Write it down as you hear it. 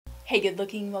Hey good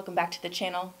looking, welcome back to the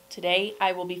channel. Today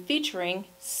I will be featuring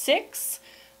 6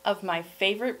 of my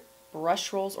favorite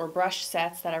brush rolls or brush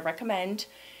sets that I recommend,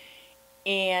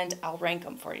 and I'll rank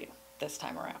them for you this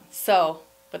time around. So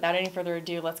without any further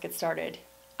ado, let's get started.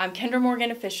 I'm Kendra Morgan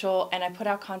Official, and I put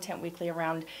out content weekly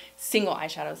around single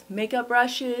eyeshadows, makeup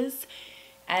brushes,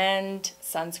 and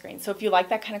sunscreen. So if you like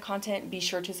that kind of content, be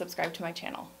sure to subscribe to my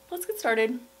channel. Let's get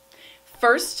started.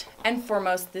 First and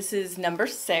foremost, this is number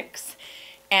 6.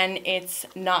 And it's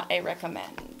not a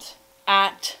recommend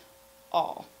at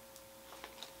all.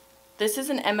 This is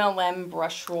an MLM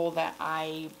brush roll that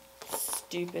I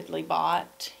stupidly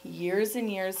bought years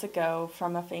and years ago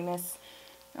from a famous,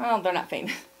 well, they're not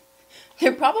famous.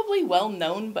 They're probably well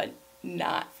known, but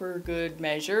not for good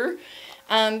measure.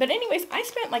 But anyways, I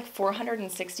spent like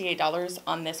 $468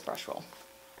 on this brush roll.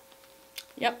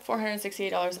 Yep,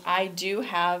 $468. I do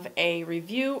have a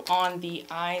review on the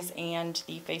eyes and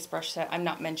the face brush set. I'm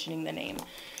not mentioning the name.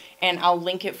 And I'll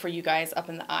link it for you guys up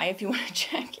in the eye if you want to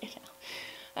check it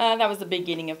out. That was the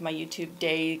beginning of my YouTube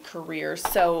day career.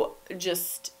 So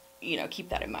just, you know, keep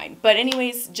that in mind. But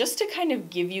anyways, just to kind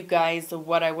of give you guys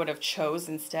what I would have chose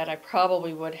instead, I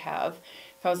probably would have,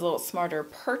 if I was a little smarter,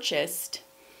 purchased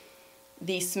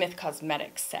the Smith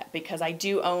Cosmetics set, because I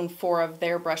do own 4 of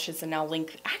their brushes, and I'll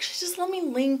link, actually just let me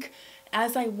link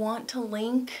as I want to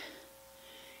link,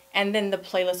 and then the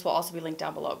playlist will also be linked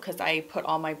down below because I put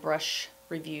all my brush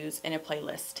reviews in a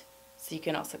playlist, so you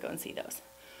can also go and see those.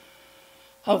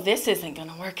 Oh, this isn't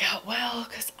gonna work out well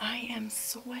because I am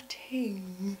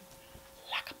sweating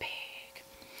like a pig.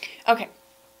 Okay,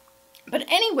 but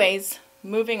anyways,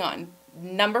 moving on.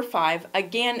 Number 5,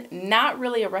 again, not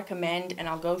really a recommend, and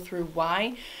I'll go through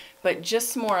why, but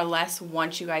just more or less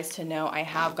want you guys to know I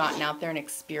have gotten out there and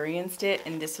experienced it,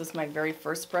 and this was my very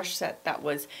first brush set that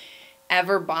was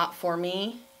ever bought for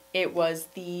me. It was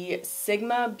the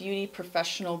Sigma Beauty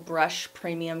Professional Brush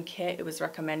Premium Kit. It was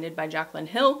recommended by Jaclyn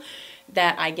Hill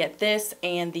that I get this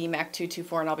and the MAC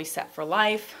 224, and I'll be set for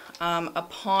life.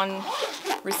 Upon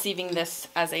receiving this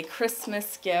as a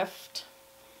Christmas gift,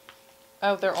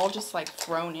 oh, they're all just like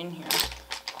thrown in here.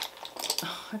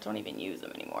 Oh, I don't even use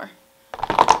them anymore.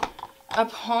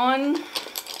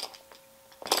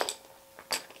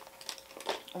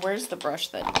 Where's the brush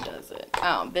that does it?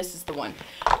 Oh, this is the one.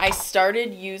 I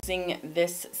started using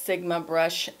this Sigma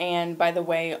brush, and by the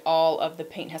way, all of the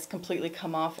paint has completely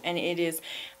come off, and it is,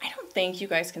 I don't think you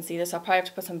guys can see this. I'll probably have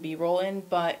to put some B-roll in,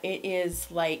 but it is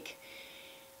like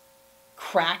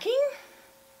cracking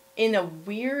in a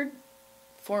weird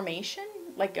formation,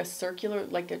 like a circular,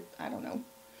 like a, I don't know.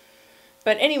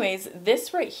 But anyways,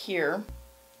 this right here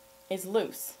is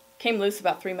loose. Came loose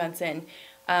about 3 months in.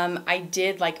 I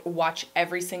did like watch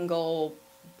every single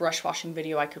brush washing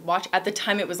video I could watch. At the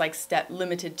time it was like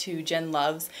limited to Jen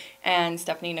Loves and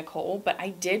Stephanie Nicole, but I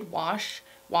did watch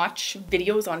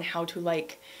videos on how to,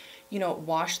 like, you know,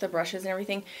 wash the brushes and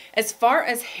everything. As far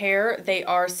as hair, they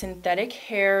are synthetic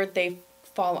hair. They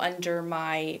fall under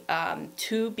my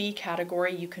 2B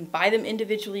category. You can buy them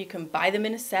individually, you can buy them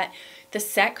in a set. The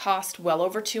set cost well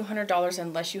over $200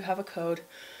 unless you have a code. I'm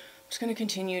just going to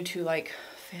continue to like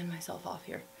fan myself off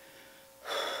here.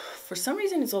 For some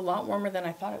reason it's a lot warmer than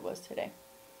I thought it was today.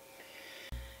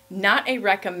 Not a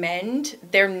recommend.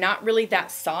 They're not really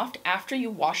that soft. After you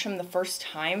wash them the first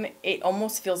time, it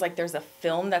almost feels like there's a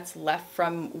film that's left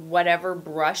from whatever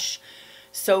brush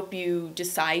soap you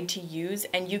decide to use,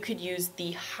 and you could use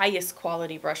the highest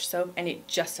quality brush soap and it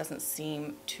just doesn't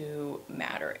seem to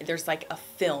matter. There's like a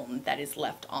film that is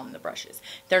left on the brushes.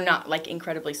 They're not like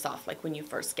incredibly soft like when you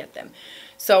first get them.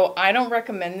 So I don't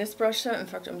recommend this brush set. In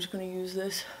fact, I'm just going to use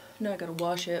this. No, I gotta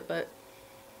wash it, but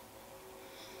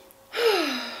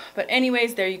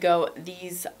anyways, there you go.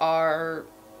 These are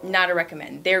not a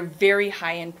recommend. They're very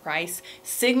high in price.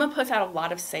 Sigma puts out a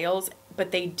lot of sales,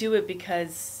 but they do it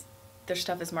because their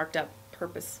stuff is marked up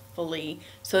purposefully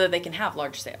so that they can have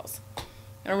large sales.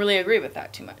 I don't really agree with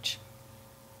that too much.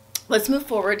 Let's move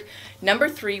forward. Number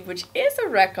 3, which is a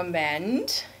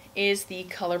recommend, is the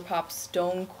ColourPop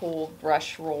Stone Cold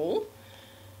Brush Roll.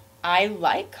 I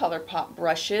like ColourPop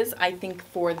brushes. I think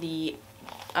for the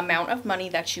amount of money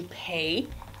that you pay,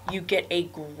 you get a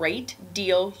great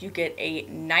deal. You get a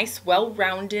nice,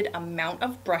 well-rounded amount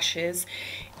of brushes,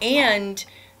 and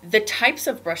the types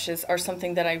of brushes are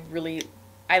something that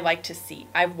I like to see.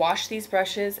 I've washed these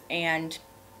brushes and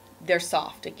they're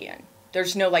soft again.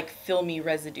 There's no like filmy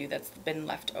residue that's been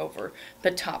left over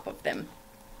the top of them.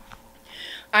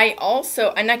 I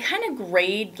kind of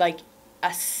grade like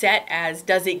a set as,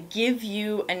 does it give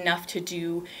you enough to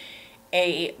do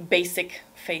a basic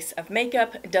face of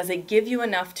makeup? Does it give you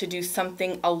enough to do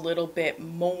something a little bit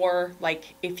more?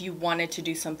 Like if you wanted to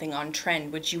do something on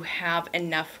trend, would you have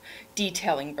enough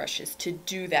detailing brushes to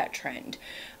do that trend?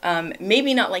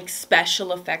 Maybe not like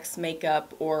special effects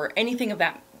makeup or anything of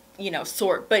that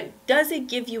sort, but does it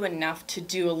give you enough to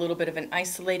do a little bit of an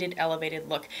isolated, elevated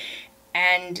look?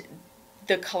 And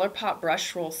the ColourPop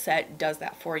brush roll set does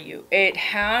that for you. It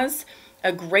has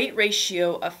a great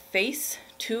ratio of face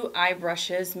to eye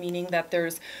brushes, meaning that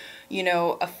there's,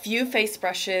 a few face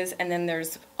brushes and then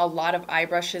there's a lot of eye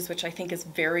brushes, which I think is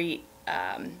very,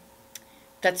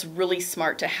 that's really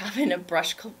smart to have in a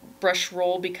brush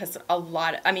roll, because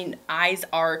eyes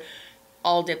are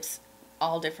all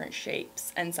different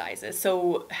shapes and sizes.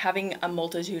 So having a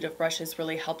multitude of brushes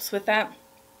really helps with that.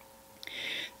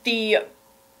 The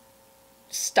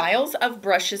styles of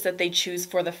brushes that they choose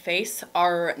for the face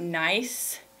are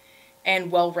nice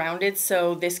and well-rounded.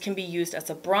 So this can be used as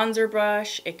a bronzer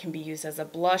brush, it can be used as a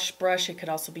blush brush, it could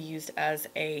also be used as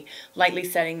a lightly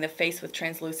setting the face with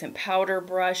translucent powder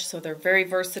brush. So they're very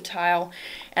versatile.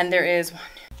 And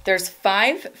there's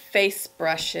 5 face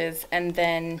brushes, and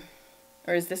then,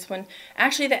 or is this one?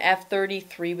 Actually, the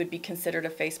F33 would be considered a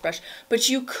face brush, but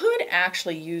you could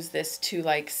actually use this to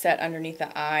like set underneath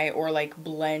the eye or like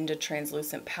blend a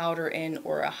translucent powder in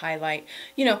or a highlight,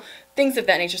 things of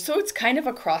that nature. So it's kind of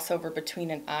a crossover between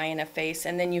an eye and a face.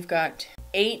 And then you've got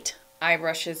 8 eye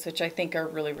brushes, which I think are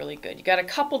really, really good. You got a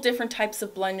couple different types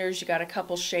of blenders. You got a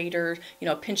couple shaders,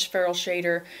 pinch ferrule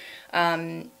shader,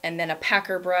 and then a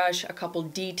packer brush, a couple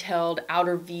detailed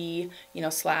outer V,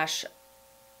 slash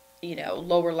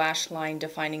lower lash line,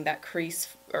 defining that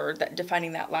crease, or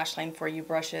defining that lash line for you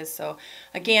brushes. So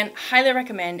again, highly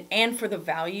recommend, and for the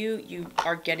value, you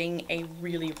are getting a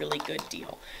really, really good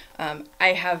deal. I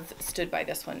have stood by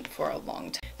this one for a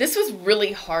long time. This was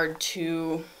really hard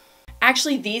to,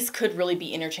 actually these could really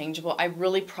be interchangeable. I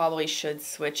really probably should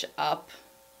switch up,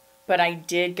 but I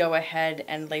did go ahead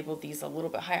and label these a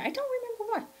little bit higher. I don't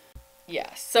remember why.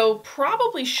 Yeah, so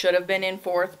probably should have been in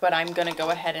 4th, but I'm going to go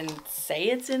ahead and say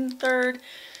it's in 3rd.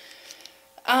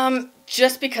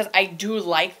 Just because I do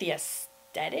like the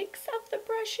aesthetics of the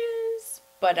brushes,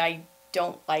 but I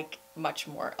don't like much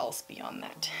more else beyond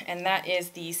that. And that is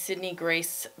the Sydney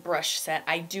Grace brush set.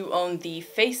 I do own the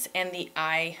face and the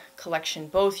eye collection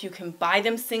both. You can buy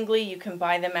them singly, you can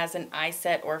buy them as an eye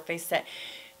set or a face set.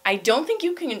 I don't think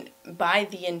you can buy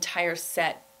the entire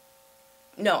set.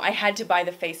 No, I had to buy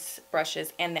the face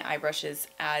brushes and the eye brushes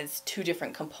as 2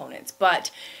 different components,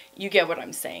 but you get what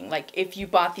I'm saying. Like if you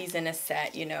bought these in a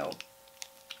set,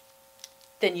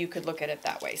 then you could look at it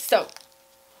that way. So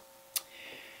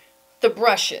the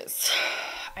brushes,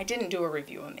 I didn't do a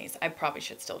review on these. I probably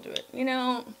should still do it.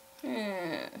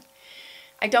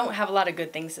 I don't have a lot of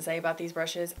good things to say about these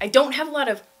brushes. I don't have a lot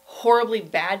of horribly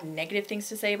bad negative things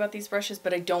to say about these brushes,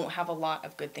 but I don't have a lot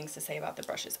of good things to say about the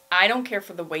brushes. I don't care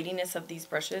for the weightiness of these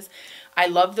brushes. I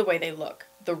love the way they look.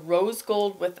 The rose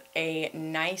gold with a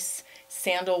nice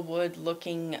sandalwood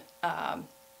looking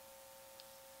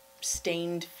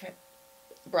stained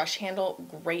brush handle,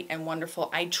 great and wonderful.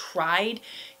 I tried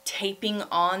taping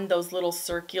on those little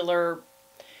circular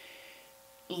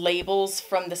labels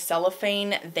from the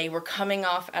cellophane. They were coming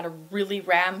off at a really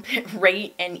rampant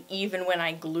rate, and even when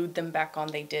I glued them back on,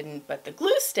 they didn't, but the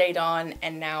glue stayed on,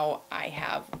 and now I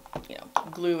have,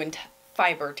 glue and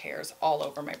fiber tears all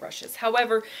over my brushes.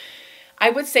 However, I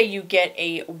would say you get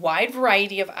a wide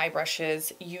variety of eye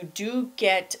brushes. You do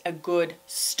get a good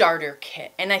starter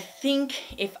kit, and I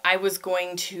think if I was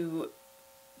going to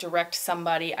direct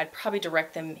somebody, I'd probably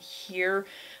direct them here.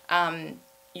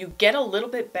 You get a little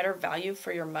bit better value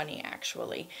for your money,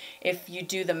 actually, if you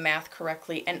do the math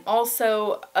correctly. And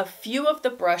also, a few of the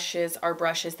brushes are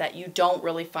brushes that you don't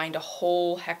really find a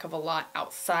whole heck of a lot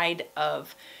outside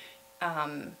of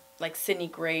like Sydney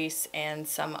Grace and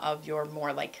some of your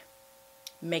more like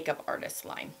makeup artist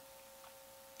line.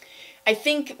 I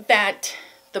think that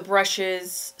the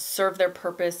brushes serve their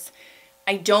purpose.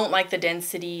 I don't like the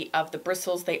density of the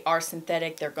bristles. They are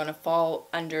synthetic. They're going to fall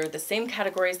under the same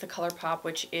category as the ColourPop,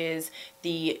 which is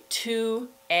the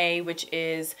 2A, which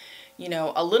is,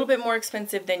 a little bit more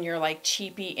expensive than your like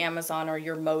cheapy Amazon or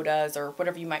your Modas or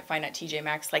whatever you might find at TJ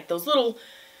Maxx. Like those little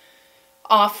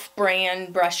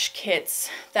off-brand brush kits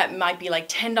that might be like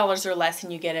 $10 or less,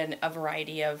 and you get a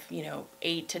variety of,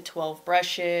 8 to 12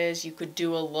 brushes. You could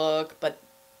do a look, but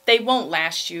they won't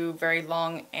last you very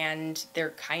long, and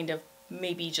they're kind of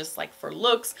maybe just like for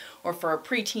looks or for a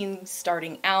preteen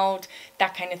starting out,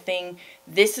 that kind of thing.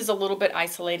 This is a little bit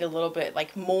isolated, a little bit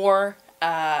like more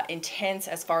intense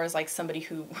as far as like somebody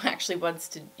who actually wants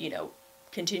to,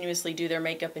 continuously do their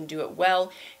makeup and do it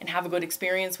well and have a good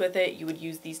experience with it, you would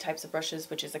use these types of brushes,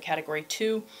 which is a category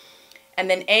 2. And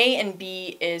then A and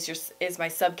B is my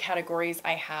subcategories.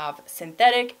 I have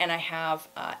synthetic and I have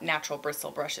natural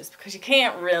bristle brushes, because you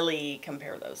can't really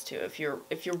compare those two. If you're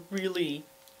really,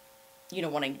 you know,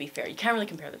 wanting to be fair, you can't really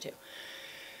compare the two.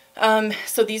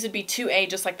 So these would be 2A,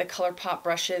 just like the ColourPop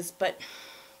brushes, but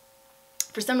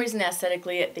for some reason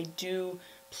aesthetically they do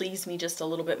please me just a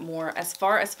little bit more. As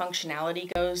far as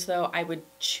functionality goes though, I would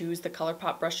choose the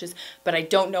ColourPop brushes, but I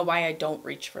don't know why I don't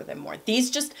reach for them more. These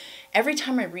just, every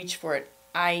time I reach for it,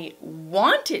 I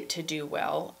want it to do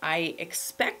well, I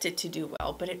expect it to do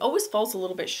well, but it always falls a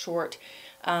little bit short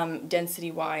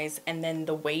density wise, and then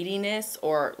the weightiness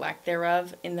or lack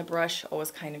thereof in the brush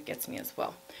always kind of gets me as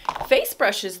well. Face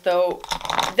brushes though,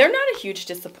 they're not a huge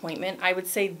disappointment. I would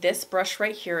say this brush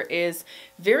right here is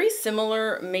very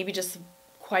similar, maybe just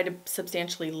quite a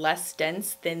substantially less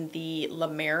dense than the La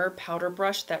Mer powder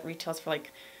brush that retails for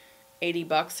like 80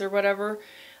 bucks or whatever.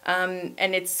 And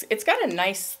it's got a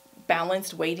nice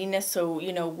balanced weightiness, so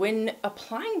you know, when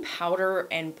applying powder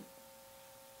and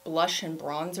blush and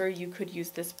bronzer, you could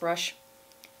use this brush.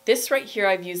 This right here,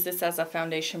 I've used this as a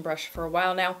foundation brush for a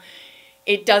while now.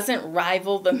 It doesn't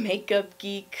rival the Makeup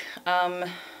Geek.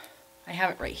 I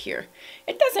have it right here.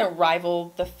 It doesn't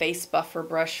rival the face buffer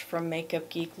brush from Makeup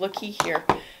Geek. Looky here.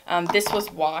 This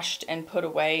was washed and put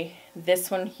away.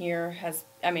 This one here has,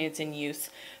 I mean, it's in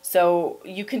use. So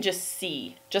you can just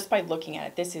see, just by looking at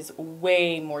it, this is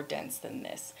way more dense than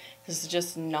this. This is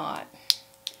just not,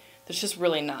 there's just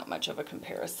really not much of a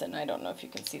comparison. I don't know if you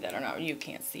can see that or not. You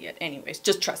can't see it. Anyways,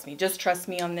 just trust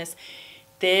me on this.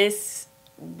 This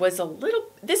was a little,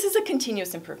 this is a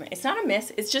continuous improvement. It's not a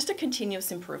miss, it's just a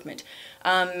continuous improvement.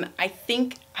 I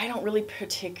think I don't really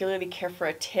particularly care for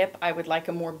a tip. I would like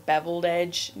a more beveled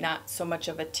edge, not so much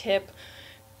of a tip.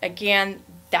 Again,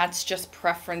 that's just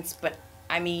preference, but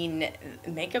I mean,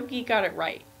 Makeup Geek got it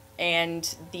right.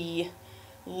 And the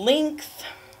length,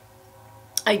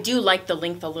 I do like the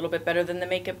length a little bit better than the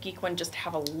Makeup Geek one, just to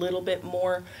have a little bit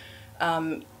more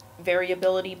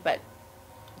variability, but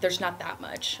there's not that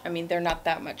much. I mean, they're not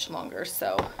that much longer.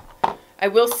 So I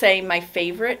will say my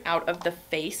favorite out of the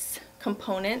face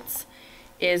components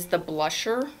is the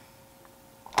blusher.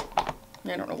 I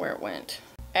don't know where it went.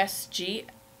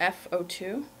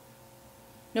 SGF02.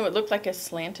 No, it looked like a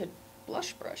slanted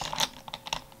blush brush.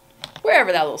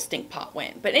 Wherever that little stink pot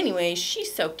went. But anyway,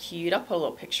 she's so cute. I'll put a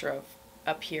little picture of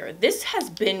up here. This has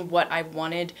been what I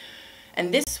wanted,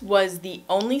 and this was the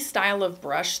only style of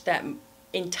brush that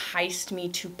enticed me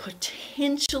to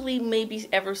potentially, maybe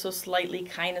ever so slightly,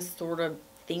 kind of sort of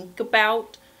think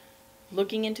about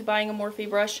looking into buying a Morphe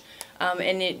brush.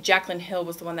 And Jaclyn Hill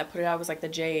was the one that put it out. It was like the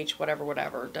JH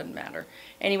whatever, doesn't matter.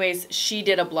 Anyways, she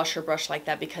did a blusher brush like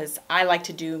that because I like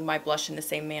to do my blush in the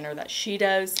same manner that she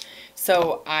does.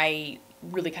 So I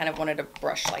really kind of wanted a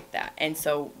brush like that. And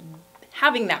so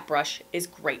having that brush is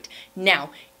great.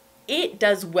 Now, it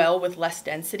does well with less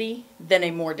density than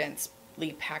a more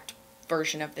densely packed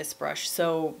version of this brush,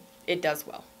 so it does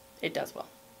well. It does well.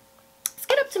 Let's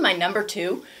get up to my number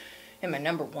 2 and my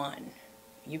number 1.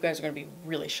 You guys are going to be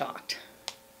really shocked.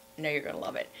 I know you're going to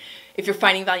love it. If you're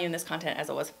finding value in this content, as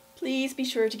always, please be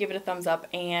sure to give it a thumbs up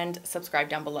and subscribe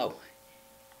down below.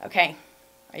 Okay,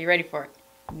 are you ready for it?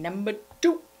 Number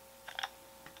 2.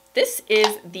 This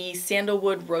is the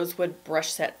Sandalwood Rosewood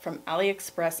brush set from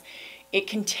AliExpress. It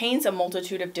contains a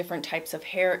multitude of different types of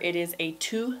hair. It is a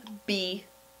 2B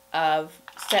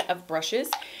set of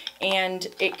brushes, and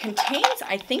it contains,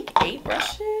 I think, 8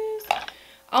 brushes.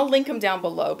 I'll link them down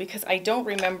below because I don't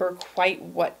remember quite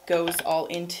what goes all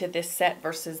into this set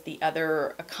versus the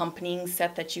other accompanying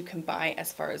set that you can buy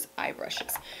as far as eye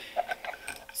brushes.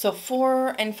 So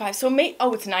 4 and 5, so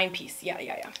it's 9-piece. Yeah.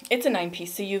 It's a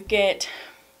 9-piece. So you get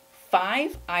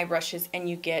 5 eye brushes and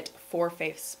you get 4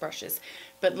 face brushes.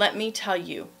 But let me tell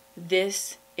you,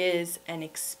 this is an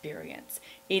experience.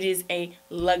 It is a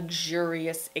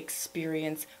luxurious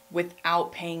experience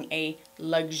without paying a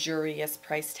luxurious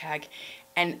price tag.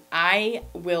 And I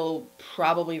will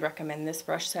probably recommend this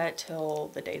brush set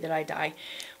till the day that I die.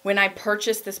 When I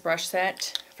purchased this brush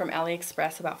set from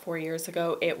AliExpress about 4 years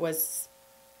ago, it was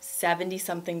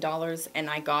 $70-something, and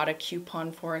I got a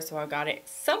coupon for it, so I got it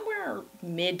somewhere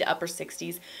mid to upper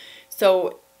 60s.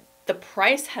 So the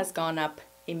price has gone up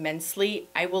immensely.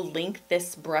 I will link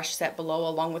this brush set below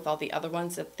along with all the other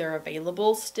ones if they're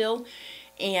available still,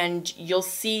 and you'll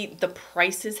see the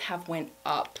prices have went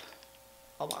up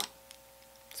a lot.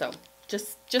 So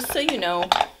just so you know,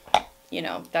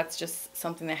 that's just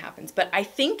something that happens. But I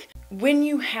think when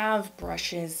you have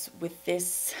brushes with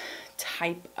this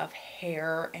type of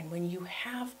hair and when you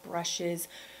have brushes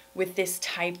with this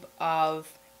type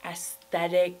of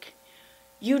aesthetic,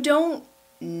 you don't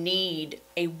need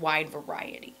a wide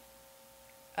variety.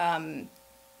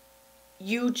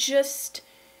 You just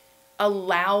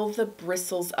allow the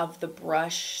bristles of the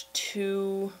brush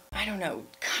to, I don't know,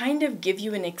 kind of give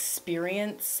you an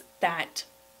experience that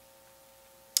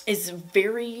is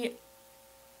very,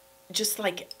 just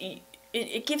like,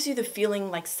 it gives you the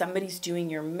feeling like somebody's doing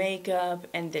your makeup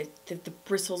and the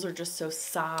bristles are just so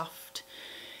soft.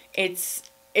 It's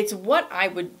what I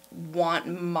would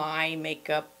want my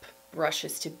makeup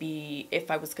brushes to be if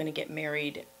I was going to get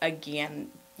married again,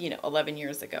 you know, 11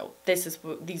 years ago.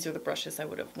 These are the brushes I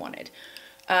would have wanted.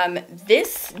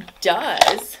 This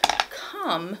does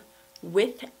come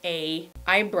with a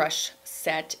eye brush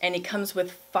set, and it comes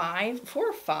with 4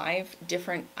 or 5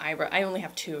 different eyebrow. I only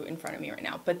have 2 in front of me right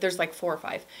now, but there's like 4 or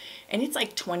 5, and it's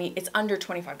like it's under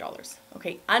 $25.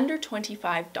 Okay, under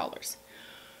 $25.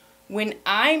 When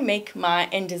I make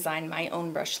and design my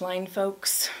own brush line,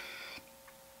 folks,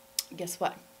 guess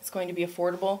what? It's going to be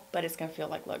affordable, but it's going to feel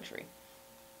like luxury.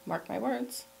 Mark my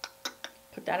words.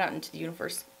 Put that out into the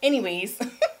universe. Anyways,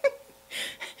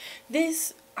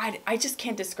 this, I just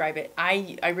can't describe it.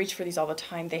 I reach for these all the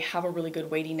time. They have a really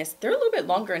good weightiness. They're a little bit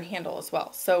longer in handle as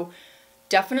well. So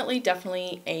definitely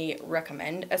a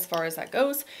recommend as far as that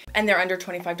goes. And they're under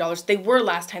 $25. They were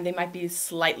last time. They might be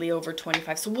slightly over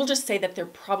 $25. So we'll just say that they're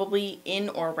probably in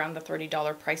or around the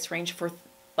 $30 price range for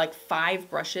like 5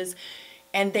 brushes.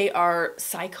 And they are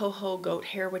Psycho goat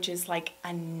hair, which is like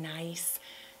a nice,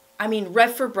 I mean,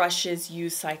 Redford brushes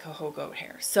use Psycho goat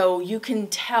hair. So you can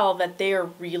tell that they are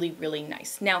really, really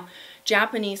nice. Now,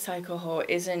 Japanese Psycho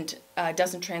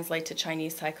doesn't translate to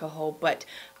Chinese Psycho, but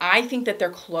I think that they're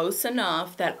close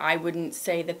enough that I wouldn't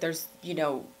say that there's, you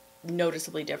know,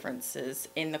 noticeably differences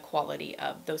in the quality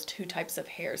of those 2 types of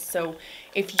hairs. So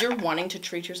if you're wanting to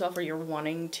treat yourself or you're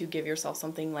wanting to give yourself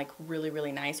something like really,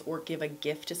 really nice or give a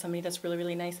gift to somebody that's really,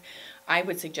 really nice, I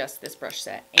would suggest this brush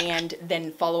set and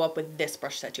then follow up with this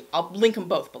brush set too. I'll link them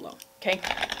both below, okay?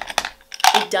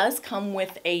 It does come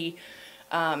with a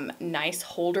nice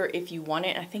holder if you want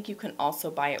it. I think you can also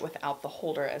buy it without the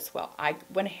holder as well. I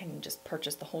went ahead and just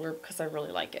purchased the holder because I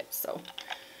really like it. So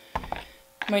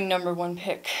my number 1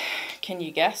 pick. Can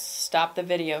you guess? Stop the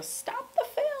video. Stop the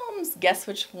films. Guess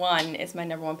which one is my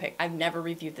number 1 pick. I've never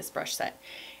reviewed this brush set.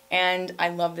 And I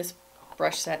love this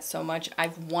brush set so much.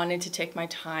 I've wanted to take my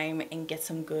time and get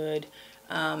some good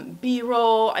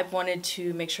B-roll. I've wanted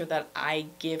to make sure that I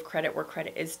give credit where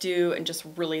credit is due and just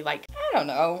really, like, I don't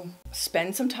know,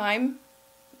 spend some time,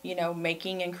 you know,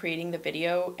 making and creating the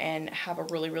video and have a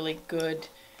really, really good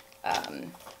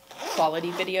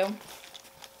quality video.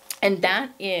 And that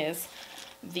is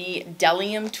the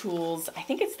Delium Tools. I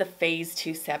think it's the Phase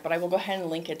 2 set, but I will go ahead and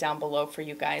link it down below for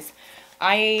you guys.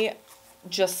 I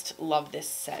just love this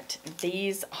set.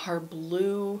 These are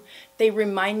blue. They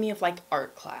remind me of like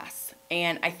art class.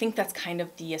 And I think that's kind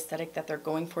of the aesthetic that they're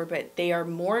going for, but they are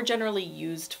more generally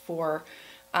used for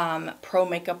pro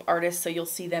makeup artists. So you'll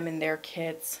see them in their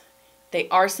kits. They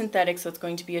are synthetic, so it's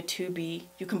going to be a 2B.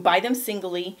 You can buy them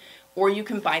singly or you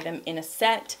can buy them in a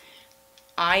set.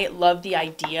 I love the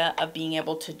idea of being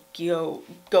able to go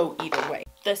either way.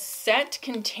 The set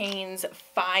contains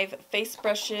 5 face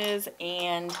brushes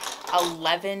and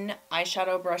 11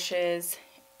 eyeshadow brushes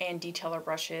and detailer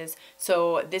brushes.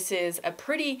 So this is a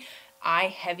pretty eye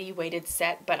heavy weighted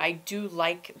set, but I do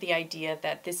like the idea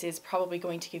that this is probably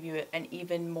going to give you an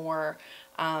even more,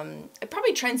 it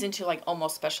probably trends into like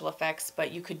almost special effects,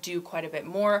 but you could do quite a bit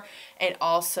more. It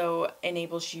also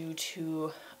enables you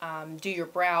to do your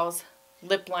brows,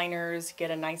 lip liners,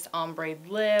 get a nice ombre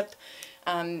lip.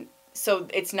 So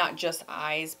it's not just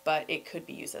eyes, but it could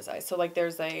be used as eyes. So like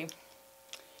there's a,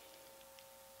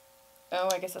 oh,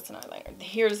 I guess that's an eyeliner.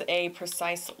 Here's a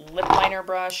precise lip liner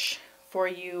brush for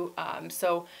you.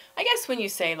 So I guess when you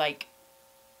say like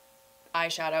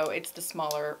eyeshadow, it's the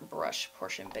smaller brush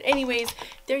portion. But anyways,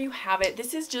 there you have it.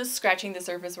 This is just scratching the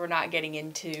surface. We're not getting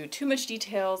into too much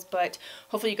details, but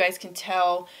hopefully you guys can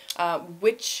tell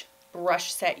which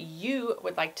brush set you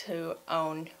would like to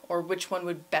own or which one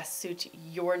would best suit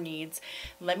your needs.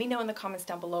 Let me know in the comments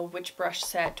down below which brush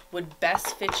set would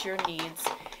best fit your needs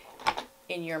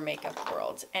in your makeup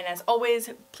world. And as always,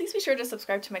 please be sure to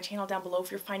subscribe to my channel down below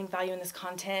if you're finding value in this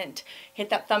content. Hit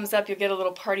that thumbs up. You'll get a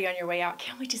little party on your way out.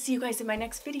 Can't wait to see you guys in my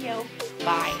next video.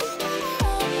 Bye.